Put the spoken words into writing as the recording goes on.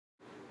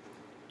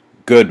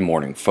Good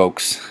morning,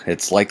 folks.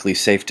 It's likely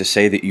safe to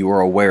say that you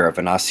are aware of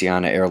an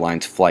Asiana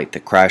Airlines flight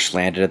that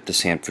crash-landed at the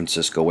San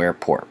Francisco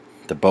airport.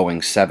 The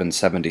Boeing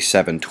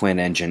 777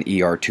 twin-engine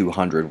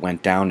ER-200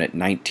 went down at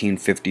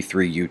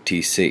 1953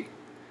 UTC.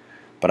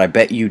 But I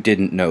bet you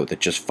didn't know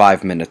that just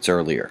 5 minutes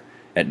earlier,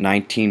 at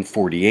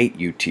 1948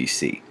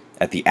 UTC,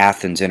 at the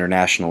Athens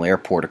International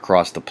Airport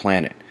across the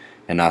planet,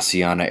 an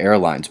Asiana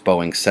Airlines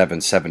Boeing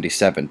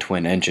 777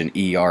 twin-engine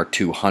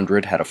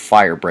ER-200 had a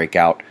fire break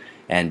out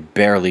and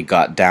barely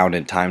got down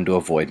in time to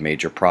avoid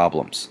major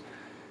problems.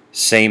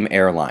 Same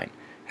airline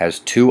has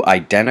two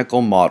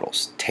identical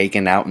models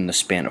taken out in the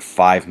span of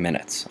 5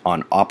 minutes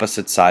on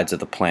opposite sides of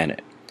the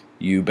planet.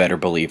 You better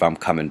believe I'm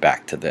coming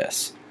back to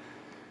this.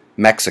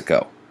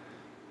 Mexico.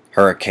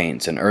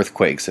 Hurricanes and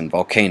earthquakes and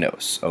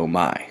volcanoes. Oh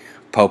my.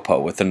 Popo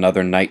with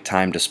another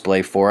nighttime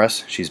display for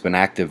us. She's been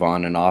active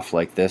on and off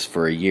like this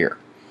for a year.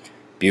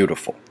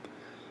 Beautiful.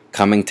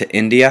 Coming to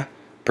India.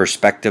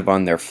 Perspective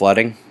on their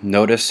flooding.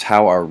 Notice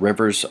how our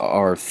rivers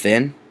are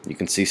thin. You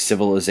can see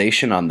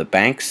civilization on the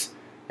banks.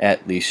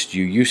 At least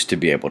you used to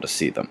be able to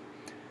see them.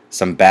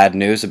 Some bad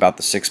news about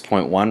the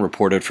 6.1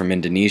 reported from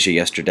Indonesia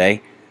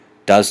yesterday.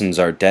 Dozens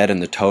are dead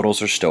and the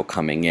totals are still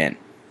coming in.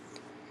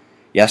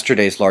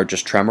 Yesterday's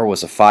largest tremor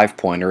was a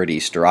 5-pointer at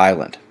Easter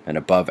Island. An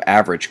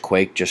above-average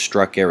quake just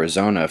struck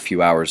Arizona a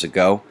few hours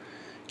ago.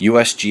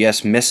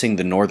 USGS missing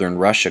the northern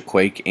Russia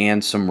quake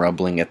and some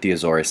rumbling at the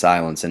Azores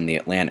Islands in the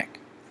Atlantic.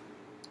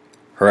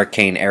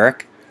 Hurricane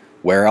Eric,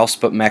 where else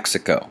but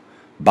Mexico?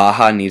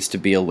 Baja needs to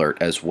be alert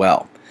as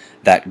well.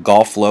 That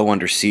Gulf low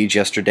under siege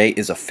yesterday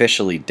is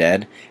officially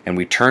dead, and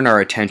we turn our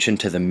attention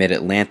to the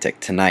mid-Atlantic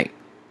tonight.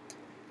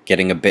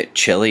 Getting a bit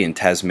chilly in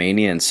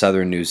Tasmania and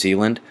southern New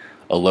Zealand,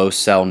 a low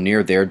cell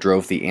near there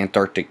drove the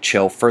Antarctic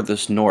chill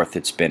furthest north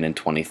it's been in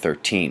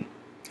 2013.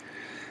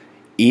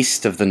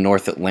 East of the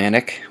North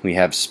Atlantic, we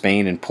have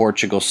Spain and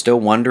Portugal still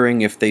wondering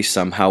if they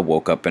somehow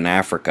woke up in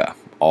Africa,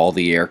 all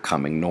the air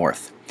coming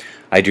north.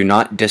 I do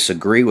not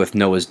disagree with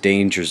Noah's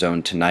danger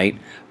zone tonight,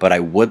 but I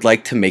would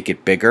like to make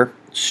it bigger,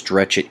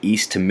 stretch it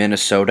east to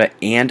Minnesota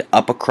and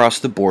up across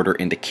the border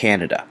into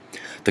Canada.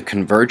 The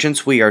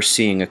convergence we are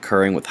seeing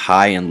occurring with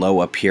high and low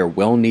up here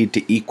will need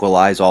to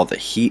equalize all the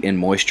heat and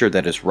moisture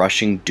that is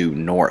rushing due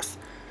north.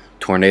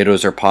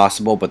 Tornadoes are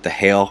possible, but the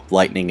hail,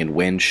 lightning, and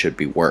wind should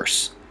be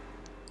worse.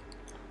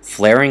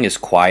 Flaring is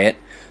quiet.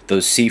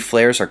 Those C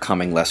flares are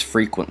coming less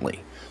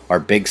frequently. Our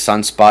big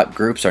sunspot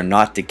groups are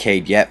not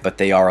decayed yet, but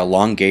they are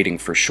elongating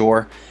for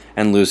sure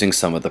and losing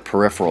some of the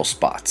peripheral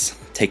spots.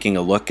 Taking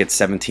a look at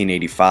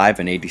 1785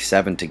 and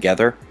 87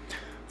 together.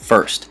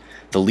 First,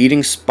 the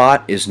leading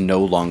spot is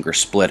no longer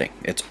splitting.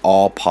 It's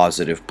all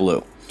positive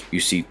blue. You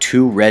see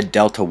two red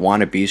delta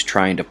wannabes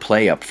trying to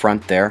play up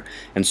front there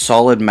and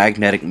solid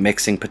magnetic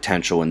mixing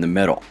potential in the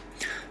middle.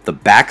 The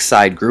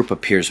backside group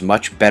appears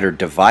much better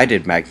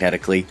divided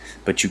magnetically,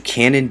 but you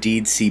can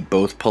indeed see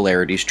both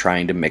polarities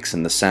trying to mix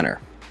in the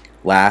center.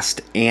 Last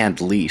and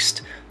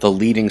least, the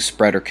leading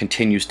spreader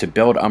continues to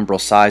build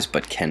umbral size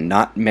but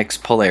cannot mix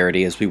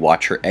polarity as we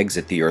watch her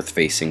exit the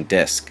Earth-facing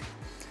disk.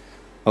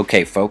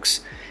 Okay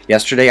folks,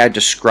 yesterday I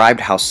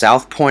described how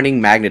south-pointing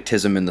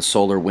magnetism in the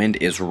solar wind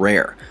is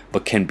rare,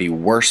 but can be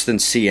worse than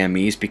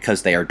CMEs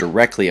because they are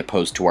directly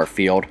opposed to our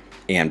field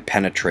and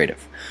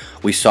penetrative.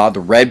 We saw the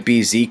red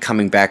BZ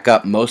coming back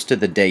up most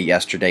of the day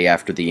yesterday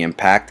after the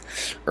impact.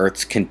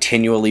 Earth's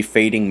continually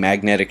fading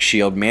magnetic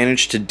shield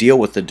managed to deal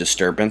with the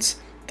disturbance,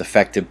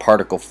 affected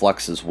particle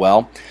flux as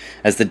well.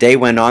 As the day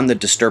went on, the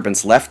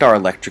disturbance left our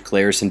electric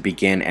layers and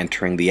began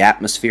entering the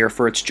atmosphere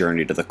for its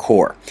journey to the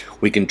core.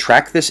 We can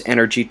track this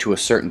energy to a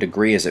certain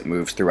degree as it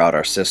moves throughout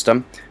our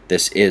system.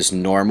 This is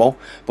normal,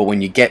 but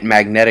when you get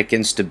magnetic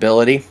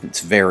instability, it's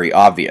very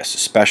obvious,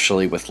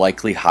 especially with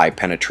likely high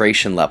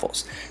penetration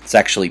levels. This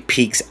actually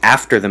peaks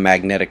after the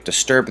magnetic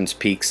disturbance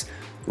peaks,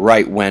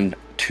 right when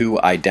two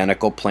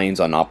identical planes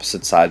on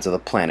opposite sides of the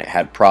planet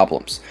had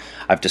problems.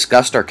 I've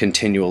discussed our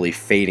continually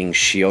fading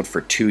shield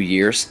for 2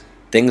 years.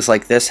 Things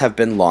like this have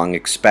been long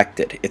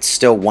expected. It's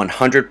still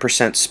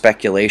 100%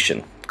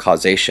 speculation,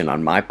 causation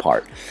on my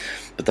part.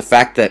 But the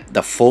fact that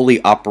the fully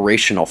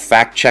operational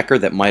fact checker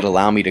that might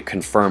allow me to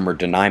confirm or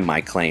deny my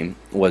claim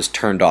was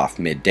turned off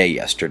midday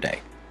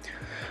yesterday.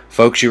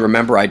 Folks, you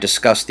remember I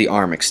discussed the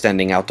arm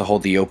extending out to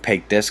hold the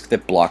opaque disk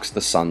that blocks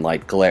the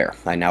sunlight glare.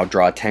 I now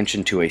draw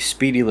attention to a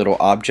speedy little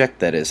object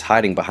that is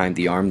hiding behind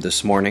the arm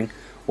this morning.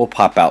 Will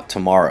pop out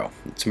tomorrow.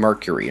 It's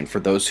Mercury, and for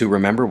those who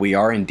remember, we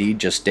are indeed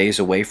just days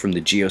away from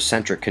the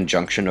geocentric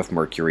conjunction of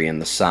Mercury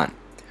and the Sun.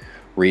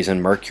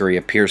 Reason Mercury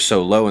appears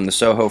so low in the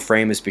SOHO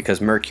frame is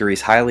because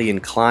Mercury's highly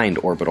inclined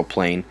orbital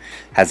plane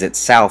has it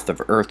south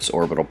of Earth's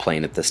orbital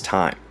plane at this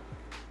time.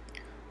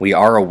 We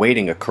are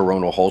awaiting a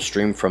coronal hole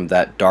stream from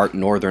that dark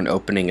northern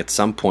opening at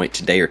some point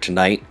today or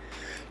tonight.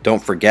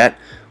 Don't forget,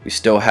 we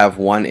still have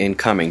one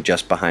incoming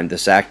just behind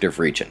this active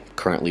region,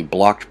 currently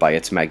blocked by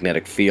its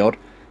magnetic field,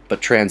 but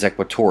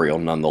trans-equatorial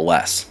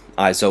nonetheless.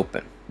 Eyes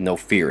open. No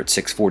fear. It's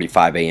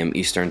 6:45 a.m.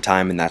 Eastern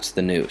Time, and that's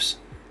the news.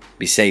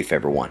 Be safe,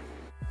 everyone.